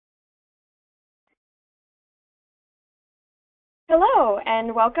Hello,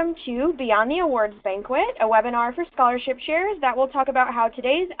 and welcome to Beyond the Awards Banquet, a webinar for scholarship shares that will talk about how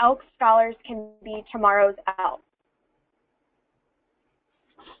today's Elks scholars can be tomorrow's Elks.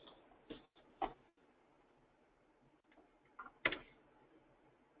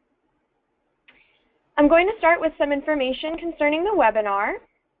 I'm going to start with some information concerning the webinar.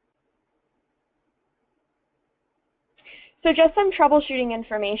 So just some troubleshooting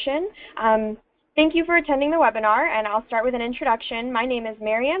information. Thank you for attending the webinar, and I'll start with an introduction. My name is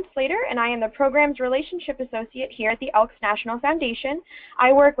Marianne Slater, and I am the Programs Relationship Associate here at the Elks National Foundation.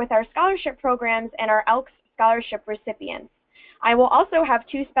 I work with our scholarship programs and our Elks scholarship recipients. I will also have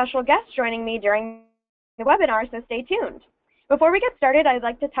two special guests joining me during the webinar, so stay tuned. Before we get started, I'd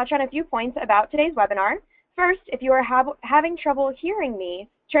like to touch on a few points about today's webinar. First, if you are having trouble hearing me,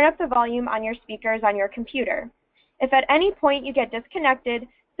 turn up the volume on your speakers on your computer. If at any point you get disconnected,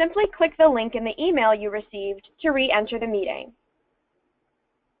 simply click the link in the email you received to re-enter the meeting.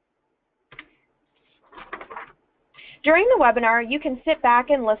 During the webinar, you can sit back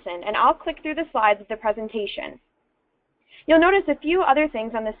and listen, and I'll click through the slides of the presentation. You'll notice a few other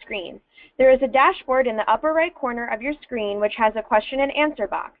things on the screen. There is a dashboard in the upper right corner of your screen which has a question and answer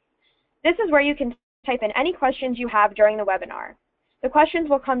box. This is where you can type in any questions you have during the webinar. The questions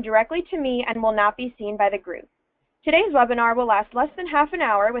will come directly to me and will not be seen by the group. Today's webinar will last less than half an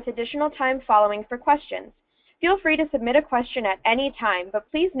hour with additional time following for questions. Feel free to submit a question at any time, but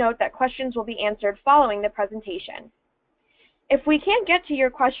please note that questions will be answered following the presentation. If we can't get to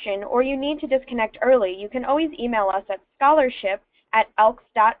your question or you need to disconnect early, you can always email us at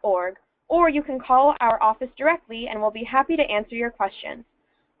scholarship@elks.org, or you can call our office directly and we'll be happy to answer your questions.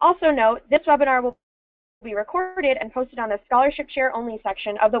 Also note, this webinar will be recorded and posted on the Scholarship Share Only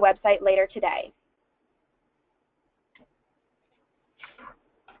section of the website later today.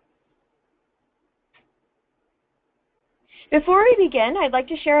 Before we begin, I'd like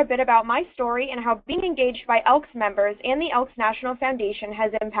to share a bit about my story and how being engaged by Elks members and the Elks National Foundation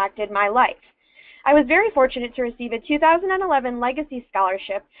has impacted my life. I was very fortunate to receive a 2011 Legacy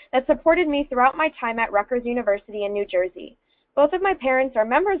Scholarship that supported me throughout my time at Rutgers University in New Jersey. Both of my parents are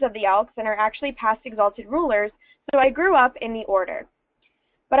members of the Elks and are actually past exalted rulers, so I grew up in the order.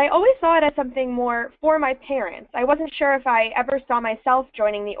 But I always saw it as something more for my parents. I wasn't sure if I ever saw myself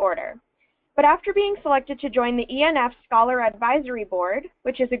joining the order. But after being selected to join the ENF Scholar Advisory Board,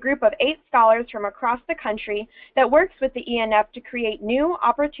 which is a group of 8 scholars from across the country that works with the ENF to create new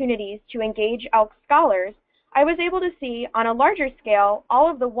opportunities to engage Elks scholars, I was able to see, on a larger scale, all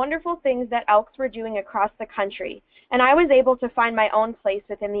of the wonderful things that Elks were doing across the country, and I was able to find my own place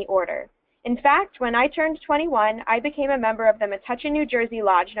within the order. In fact, when I turned 21, I became a member of the Metuchen, New Jersey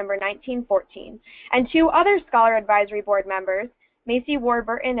Lodge number 1914, and 2 other Scholar Advisory Board members, Macy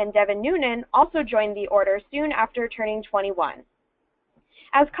Warburton and Devin Noonan, also joined the order soon after turning 21.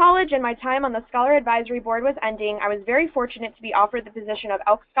 As college and my time on the Scholar Advisory Board was ending, I was very fortunate to be offered the position of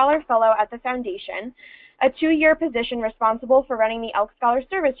Elks Scholar Fellow at the Foundation, a 2-year position responsible for running the Elks Scholar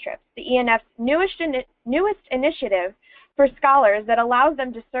Service Trips, the ENF's newest initiative for scholars that allows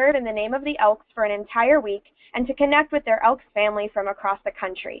them to serve in the name of the Elks for an entire week and to connect with their Elks family from across the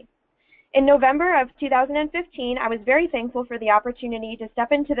country. In November of 2015, I was very thankful for the opportunity to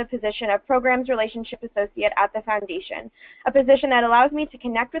step into the position of Programs Relationship Associate at the Foundation, a position that allows me to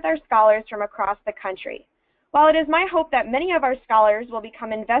connect with our scholars from across the country. While it is my hope that many of our scholars will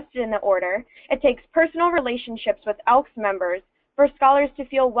become invested in the order, it takes personal relationships with Elks members for scholars to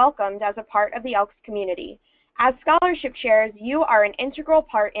feel welcomed as a part of the Elks community. As scholarship shares, you are an integral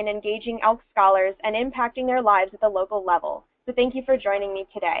part in engaging Elks scholars and impacting their lives at the local level. So thank you for joining me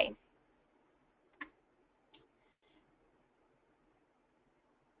today.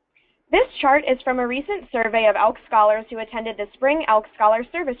 This chart is from a recent survey of Elks scholars who attended the Spring Elks Scholar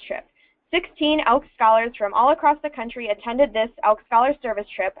Service Trip. 16 Elks scholars from all across the country attended this Elks Scholar Service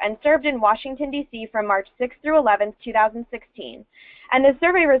Trip and served in Washington, D.C. from March 6 through 11, 2016. And the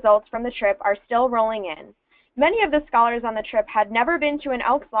survey results from the trip are still rolling in. Many of the scholars on the trip had never been to an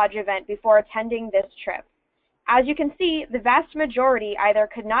Elks Lodge event before attending this trip. As you can see, the vast majority either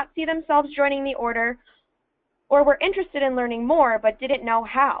could not see themselves joining the order or were interested in learning more but didn't know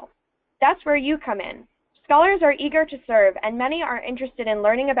how. That's where you come in. Scholars are eager to serve, and many are interested in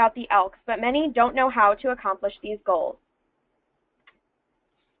learning about the Elks, but many don't know how to accomplish these goals.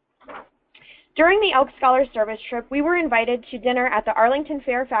 During the Elks Scholar Service Trip, we were invited to dinner at the Arlington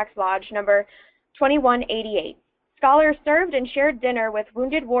Fairfax Lodge number 2188. Scholars served and shared dinner with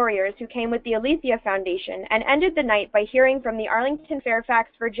wounded warriors who came with the Aletheia Foundation and ended the night by hearing from the Arlington Fairfax,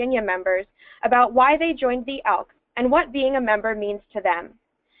 Virginia members about why they joined the Elks and what being a member means to them.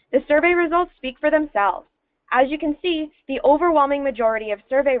 The survey results speak for themselves. As you can see, the overwhelming majority of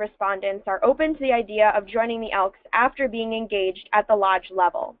survey respondents are open to the idea of joining the Elks after being engaged at the lodge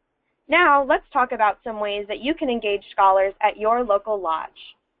level. Now, let's talk about some ways that you can engage scholars at your local lodge.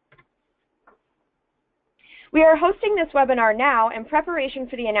 We are hosting this webinar now in preparation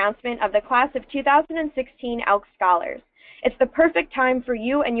for the announcement of the class of 2016 Elks Scholars. It's the perfect time for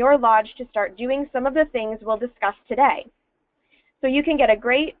you and your lodge to start doing some of the things we'll discuss today, so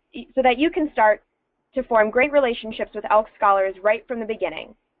that you can start to form great relationships with Elks Scholars right from the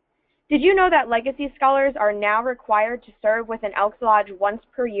beginning. Did you know that Legacy Scholars are now required to serve with an Elks Lodge once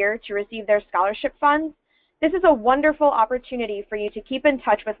per year to receive their scholarship funds? This is a wonderful opportunity for you to keep in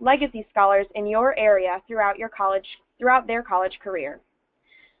touch with Legacy Scholars in your area throughout their college career.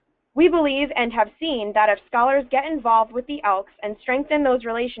 We believe and have seen that if scholars get involved with the Elks and strengthen those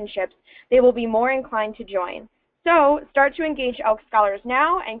relationships, they will be more inclined to join. So, start to engage Elks Scholars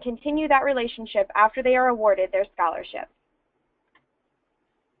now and continue that relationship after they are awarded their scholarship.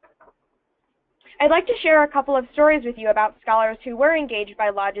 I'd like to share a couple of stories with you about scholars who were engaged by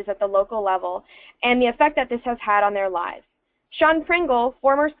lodges at the local level and the effect that this has had on their lives. Sean Pringle,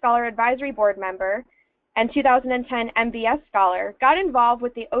 former Scholar Advisory Board member and 2010 MBS scholar, got involved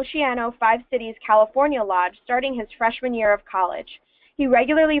with the Oceano Five Cities California Lodge starting his freshman year of college. He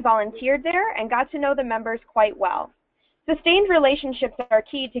regularly volunteered there and got to know the members quite well. Sustained relationships are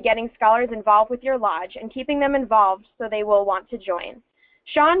key to getting scholars involved with your lodge and keeping them involved so they will want to join.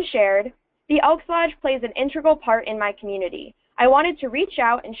 Sean shared, "The Elks Lodge plays an integral part in my community. I wanted to reach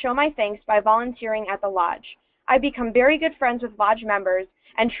out and show my thanks by volunteering at the lodge. I've become very good friends with lodge members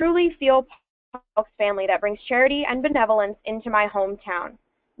and truly feel part of the Elks family that brings charity and benevolence into my hometown."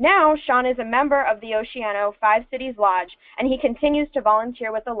 Now, Sean is a member of the Oceano Five Cities Lodge, and he continues to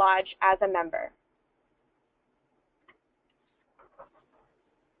volunteer with the lodge as a member.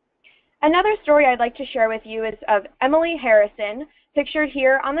 Another story I'd like to share with you is of Emily Harrison, pictured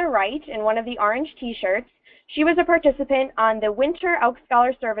here on the right in one of the orange t-shirts. She was a participant on the Winter Elks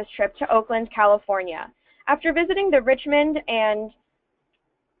Scholar Service trip to Oakland, California. After visiting the Richmond and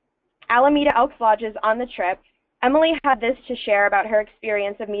Alameda Elks Lodges on the trip, Emily had this to share about her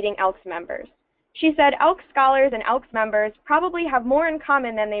experience of meeting Elks members. She said, "Elks Scholars and Elks members probably have more in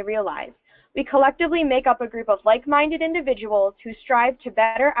common than they realize. We collectively make up a group of like-minded individuals who strive to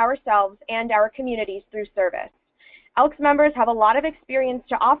better ourselves and our communities through service. Elks members have a lot of experience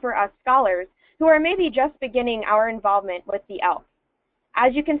to offer us scholars who are maybe just beginning our involvement with the Elks.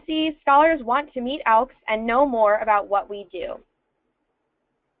 As you can see, scholars want to meet Elks and know more about what we do."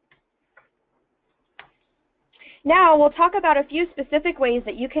 Now, we'll talk about a few specific ways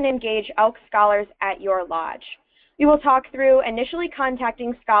that you can engage Elks Scholars at your lodge. We will talk through initially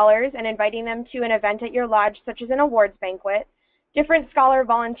contacting scholars and inviting them to an event at your lodge, such as an awards banquet, different scholar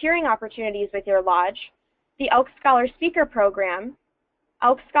volunteering opportunities with your lodge, the Elks Scholar Speaker Program,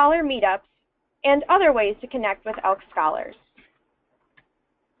 Elks Scholar Meetups, and other ways to connect with Elks Scholars.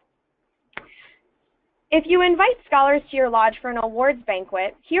 If you invite scholars to your lodge for an awards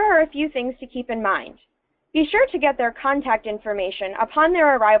banquet, here are a few things to keep in mind. Be sure to get their contact information upon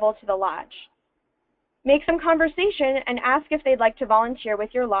their arrival to the lodge. Make some conversation and ask if they'd like to volunteer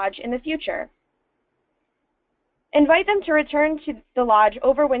with your lodge in the future. Invite them to return to the lodge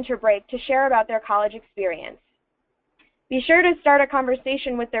over winter break to share about their college experience. Be sure to start a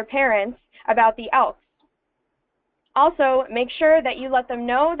conversation with their parents about the Elks. Also, make sure that you let them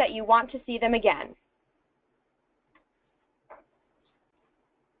know that you want to see them again.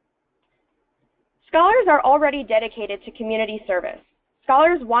 Scholars are already dedicated to community service.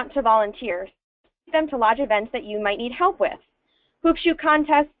 Scholars want to volunteer. Send them to lodge events that you might need help with. Hoop shoot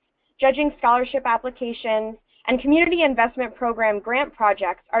contests, judging scholarship applications, and community investment program grant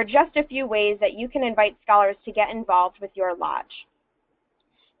projects are just a few ways that you can invite scholars to get involved with your lodge.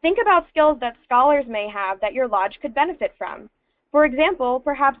 Think about skills that scholars may have that your lodge could benefit from. For example,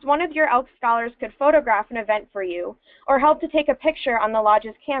 perhaps one of your Elks scholars could photograph an event for you or help to take a picture on the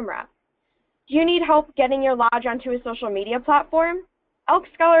lodge's camera. Do you need help getting your lodge onto a social media platform? Elks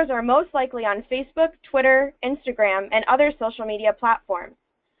scholars are most likely on Facebook, Twitter, Instagram, and other social media platforms.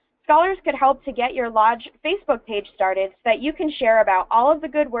 Scholars could help to get your lodge Facebook page started so that you can share about all of the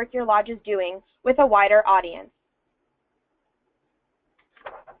good work your lodge is doing with a wider audience.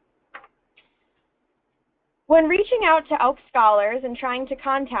 When reaching out to Elks scholars and trying to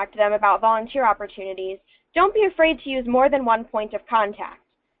contact them about volunteer opportunities, don't be afraid to use more than one point of contact.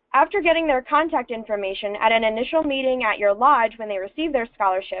 After getting their contact information at an initial meeting at your lodge when they receive their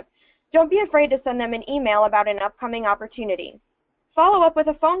scholarship, don't be afraid to send them an email about an upcoming opportunity. Follow up with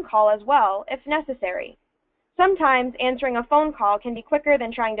a phone call as well, if necessary. Sometimes answering a phone call can be quicker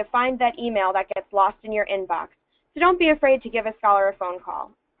than trying to find that email that gets lost in your inbox, so don't be afraid to give a scholar a phone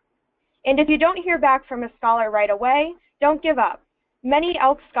call. And if you don't hear back from a scholar right away, don't give up. Many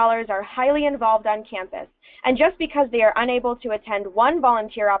Elks scholars are highly involved on campus, and just because they are unable to attend one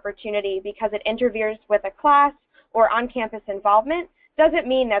volunteer opportunity because it interferes with a class or on-campus involvement, doesn't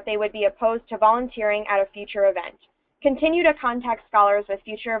mean that they would be opposed to volunteering at a future event. Continue to contact scholars with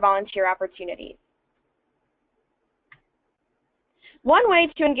future volunteer opportunities. One way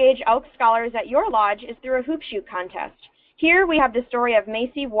to engage Elks scholars at your lodge is through a hoop shoot contest. Here we have the story of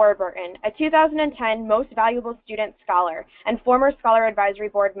Macy Warburton, a 2010 Most Valuable Student Scholar and former Scholar Advisory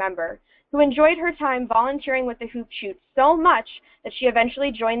Board member, who enjoyed her time volunteering with the hoop shoot so much that she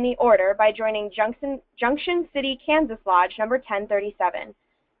eventually joined the order by joining Junction City, Kansas Lodge number 1037.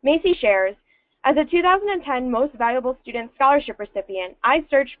 Macy shares, "As a 2010 Most Valuable Student Scholarship recipient, I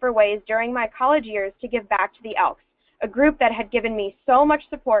searched for ways during my college years to give back to the Elks, a group that had given me so much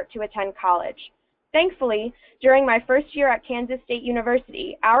support to attend college. Thankfully, during my first year at Kansas State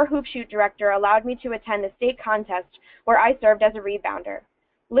University, our hoop shoot director allowed me to attend the state contest where I served as a rebounder.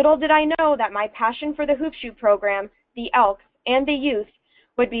 Little did I know that my passion for the hoop shoot program, the Elks, and the youth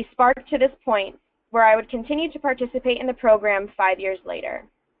would be sparked to this point, where I would continue to participate in the program 5 years later."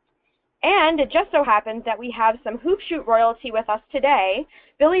 And it just so happens that we have some hoop shoot royalty with us today.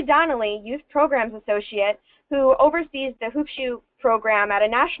 Billy Donnelly, Youth Programs Associate, who oversees the hoop shoot program at a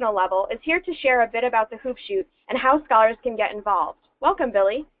national level, is here to share a bit about the hoop shoot and how scholars can get involved. Welcome,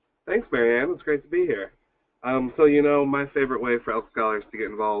 Billy. Thanks, Marianne. It's great to be here. So my favorite way for Elks scholars to get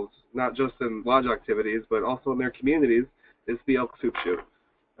involved, not just in lodge activities, but also in their communities, is the Elks Hoop Shoot.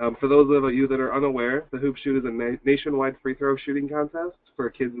 For those of you that are unaware, the Hoop Shoot is a nationwide free throw shooting contest for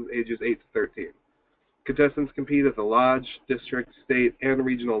kids ages 8 to 13. Contestants compete at the lodge, district, state, and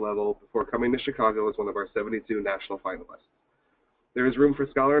regional level before coming to Chicago as one of our 72 national finalists. There is room for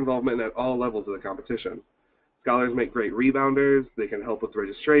scholar involvement at all levels of the competition. Scholars make great rebounders, they can help with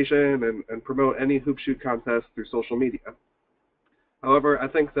registration, and promote any hoop shoot contest through social media. However, I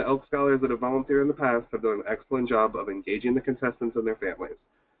think the Elk scholars that have volunteered in the past have done an excellent job of engaging the contestants and their families.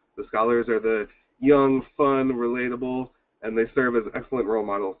 The scholars are the young, fun, relatable, and they serve as excellent role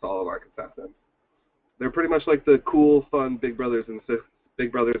models to all of our contestants. They're pretty much like the cool, fun big brothers and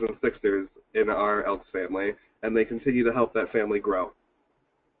sisters in our Elks family, and they continue to help that family grow.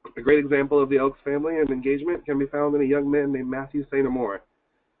 A great example of the Elks family and engagement can be found in a young man named Matthew St. Amour.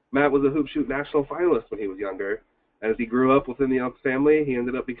 Matt was a hoop shoot national finalist when he was younger. As he grew up within the Elks family, he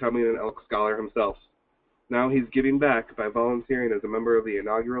ended up becoming an Elks scholar himself. Now he's giving back by volunteering as a member of the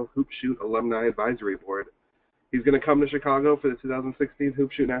inaugural Hoop Shoot Alumni Advisory Board. He's going to come to Chicago for the 2016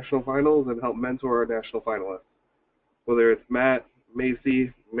 Hoop Shoot National Finals and help mentor our national finalists. Whether it's Matt,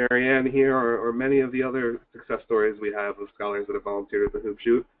 Macy, Marianne here, or many of the other success stories we have of scholars that have volunteered at the Hoop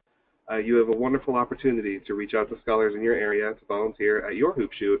Shoot, you have a wonderful opportunity to reach out to scholars in your area to volunteer at your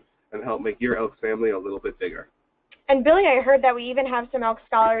Hoop Shoot and help make your Elks family a little bit bigger. And Billy, I heard that we even have some Elks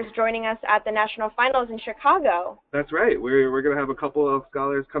scholars joining us at the national finals in Chicago. That's right. We're going to have a couple of Elks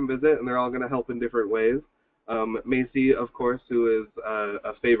scholars come visit, and they're all going to help in different ways. Macy, of course, who is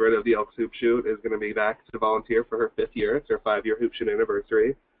a favorite of the Elks Hoop Shoot, is going to be back to volunteer for her 5th year. It's her 5-year Hoop Shoot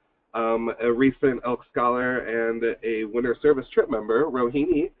anniversary. A recent Elks scholar and a winter service trip member,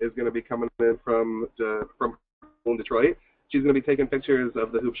 Rohini, is going to be coming in from Detroit. She's going to be taking pictures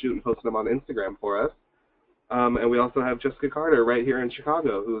of the Hoop Shoot and posting them on Instagram for us. And we also have Jessica Carter right here in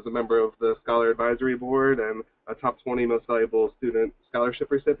Chicago, who is a member of the Scholar Advisory Board and a top 20 most valuable student scholarship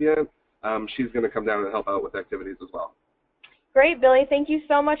recipient. She's going to come down and help out with activities as well. Great, Billy. Thank you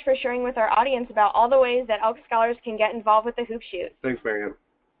so much for sharing with our audience about all the ways that Elks scholars can get involved with the Hoop Shoot. Thanks, Marianne.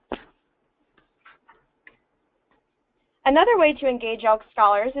 Another way to engage Elks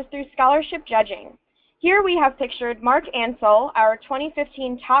scholars is through scholarship judging. Here we have pictured Mark Ansel, our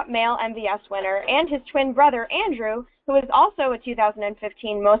 2015 top male MVS winner, and his twin brother, Andrew, who is also a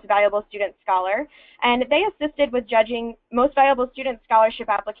 2015 Most Valuable Student Scholar, and they assisted with judging Most Valuable Student Scholarship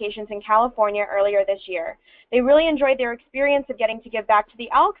applications in California earlier this year. They really enjoyed their experience of getting to give back to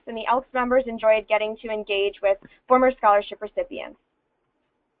the Elks, and the Elks members enjoyed getting to engage with former scholarship recipients.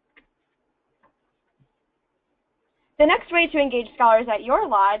 The next way to engage scholars at your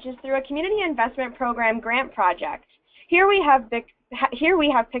lodge is through a community investment program grant project. Here we have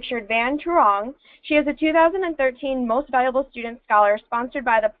pictured Van Turong. She is a 2013 Most Valuable Student Scholar sponsored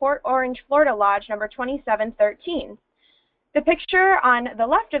by the Port Orange, Florida Lodge number 2713. The picture on the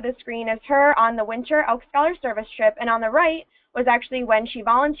left of the screen is her on the winter Elk Scholar Service trip, and on the right was actually when she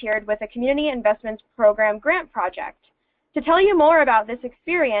volunteered with a community investments program grant project. To tell you more about this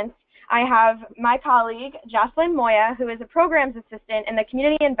experience, I have my colleague, Jocelyn Moya, who is a programs assistant in the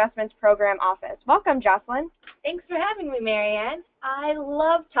Community Investments Program Office. Welcome, Jocelyn. Thanks for having me, Marianne. I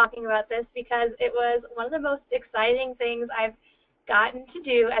love talking about this because it was one of the most exciting things I've gotten to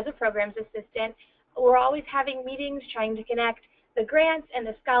do as a programs assistant. We're always having meetings trying to connect the grants and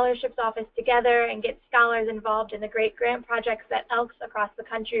the scholarships office together and get scholars involved in the great grant projects that Elks across the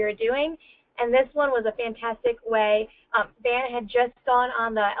country are doing. And this one was a fantastic way. Van had just gone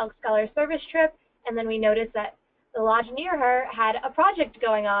on the Elks Scholar Service trip, and then we noticed that the lodge near her had a project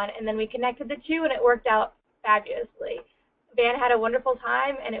going on, and then we connected the two, and it worked out fabulously. Van had a wonderful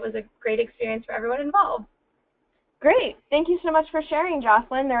time, and it was a great experience for everyone involved. Great. Thank you so much for sharing,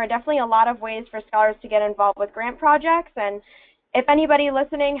 Jocelyn. There are definitely a lot of ways for scholars to get involved with grant projects, and if anybody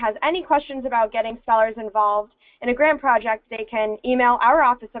listening has any questions about getting scholars involved in a grant project, they can email our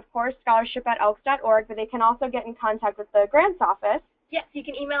office, of course, scholarship@elks.org, but they can also get in contact with the grants office. Yes, you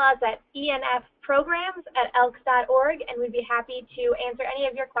can email us at enfprograms@elks.org, and we'd be happy to answer any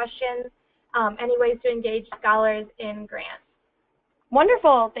of your questions, any ways to engage scholars in grants.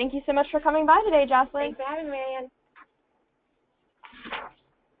 Wonderful. Thank you so much for coming by today, Jocelyn. Thanks for having me, Marianne.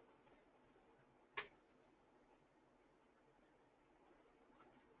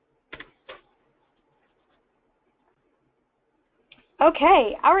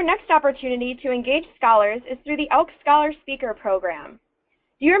 Okay, our next opportunity to engage scholars is through the Elks Scholar Speaker Program.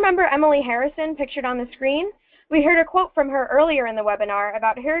 Do you remember Emily Harrison pictured on the screen? We heard a quote from her earlier in the webinar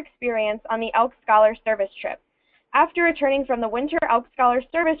about her experience on the Elks Scholar Service trip. After returning from the Winter Elks Scholar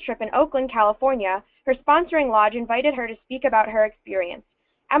Service trip in Oakland, California, her sponsoring lodge invited her to speak about her experience.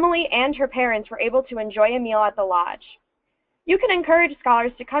 Emily and her parents were able to enjoy a meal at the lodge. You can encourage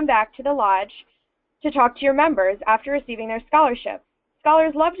scholars to come back to the lodge to talk to your members after receiving their scholarship.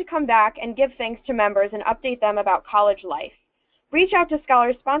 Scholars love to come back and give thanks to members and update them about college life. Reach out to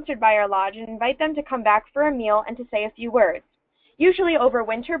scholars sponsored by our lodge and invite them to come back for a meal and to say a few words. Usually over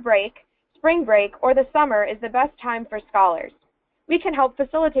winter break, spring break, or the summer is the best time for scholars. We can help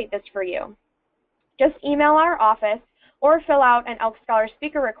facilitate this for you. Just email our office or fill out an Elks Scholar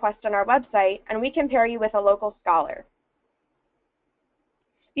Speaker request on our website, and we can pair you with a local scholar.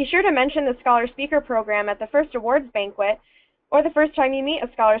 Be sure to mention the Scholar Speaker Program at the first awards banquet or the first time you meet a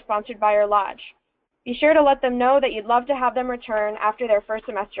scholar sponsored by your lodge. Be sure to let them know that you'd love to have them return after their first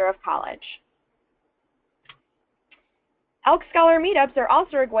semester of college. Elk Scholar meetups are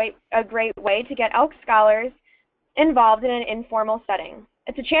also a great way to get Elk Scholars involved in an informal setting.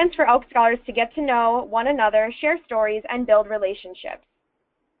 It's a chance for Elk Scholars to get to know one another, share stories, and build relationships.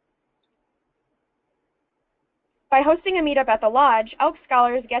 By hosting a meetup at the lodge, Elk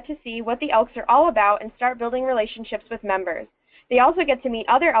Scholars get to see what the Elks are all about and start building relationships with members. They also get to meet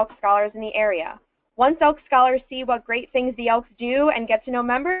other Elk Scholars in the area. Once Elk Scholars see what great things the Elks do and get to know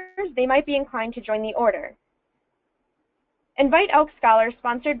members, they might be inclined to join the order. Invite Elk Scholars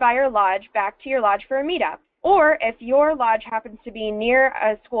sponsored by your lodge back to your lodge for a meetup. Or if your lodge happens to be near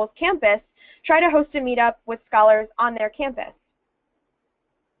a school's campus, try to host a meetup with scholars on their campus.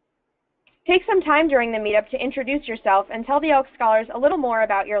 Take some time during the meetup to introduce yourself and tell the Elk Scholars a little more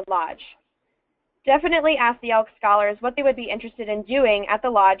about your lodge. Definitely ask the Elk Scholars what they would be interested in doing at the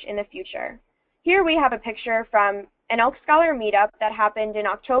lodge in the future. Here we have a picture from an Elk Scholar meetup that happened in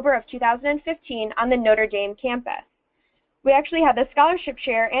October of 2015 on the Notre Dame campus. We actually had the scholarship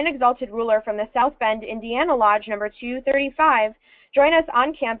chair and exalted ruler from the South Bend, Indiana Lodge number 235 join us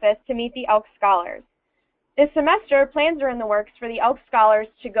on campus to meet the Elk Scholars. This semester, plans are in the works for the Elk Scholars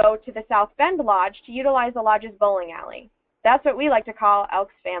to go to the South Bend Lodge to utilize the lodge's bowling alley. That's what we like to call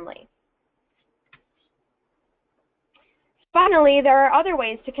Elk's family. Finally, there are other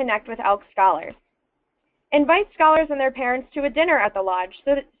ways to connect with Elk Scholars. Invite scholars and their parents to a dinner at the lodge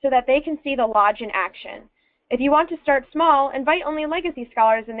so that they can see the lodge in action. If you want to start small, invite only legacy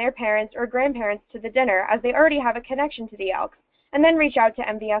scholars and their parents or grandparents to the dinner, as they already have a connection to the Elks, and then reach out to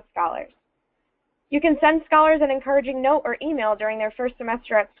MVS scholars. You can send scholars an encouraging note or email during their first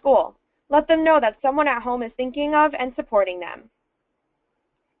semester at school. Let them know that someone at home is thinking of and supporting them.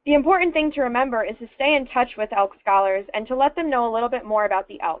 The important thing to remember is to stay in touch with Elk Scholars and to let them know a little bit more about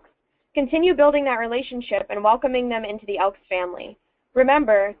the Elks. Continue building that relationship and welcoming them into the Elks family.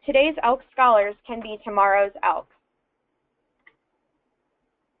 Remember, today's Elk Scholars can be tomorrow's Elks.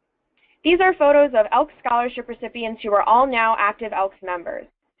 These are photos of Elk Scholarship recipients who are all now active Elks members.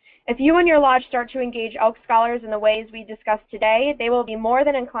 If you and your lodge start to engage Elk Scholars in the ways we discussed today, they will be more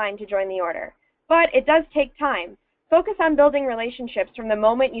than inclined to join the order. But it does take time. Focus on building relationships from the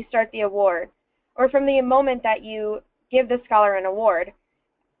moment you start the award, or from the moment that you give the scholar an award,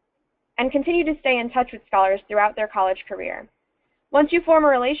 and continue to stay in touch with scholars throughout their college career. Once you form a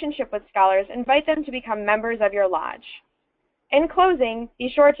relationship with scholars, invite them to become members of your lodge. In closing, be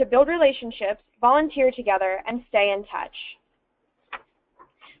sure to build relationships, volunteer together, and stay in touch.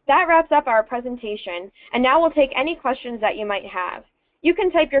 That wraps up our presentation, and now we'll take any questions that you might have. You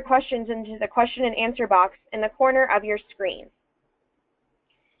can type your questions into the question and answer box in the corner of your screen.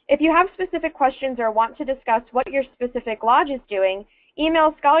 If you have specific questions or want to discuss what your specific lodge is doing,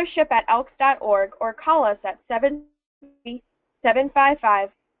 email scholarship@elks.org or call us at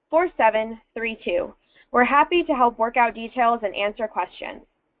 755-4732. We're happy to help work out details and answer questions.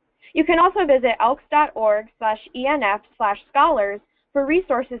 You can also visit elks.org/enf/scholars for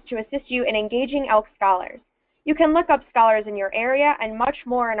resources to assist you in engaging Elks scholars. You can look up scholars in your area and much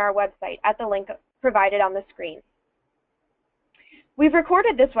more on our website at the link provided on the screen. We've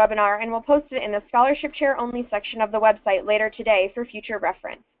recorded this webinar and will post it in the Scholarship Chair Only section of the website later today for future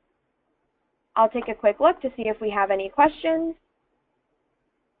reference. I'll take a quick look to see if we have any questions.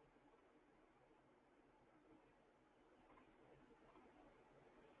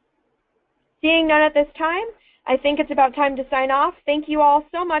 Seeing none at this time, I think it's about time to sign off. Thank you all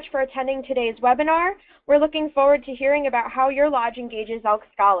so much for attending today's webinar. We're looking forward to hearing about how your lodge engages Elks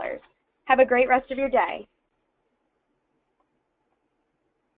scholars. Have a great rest of your day.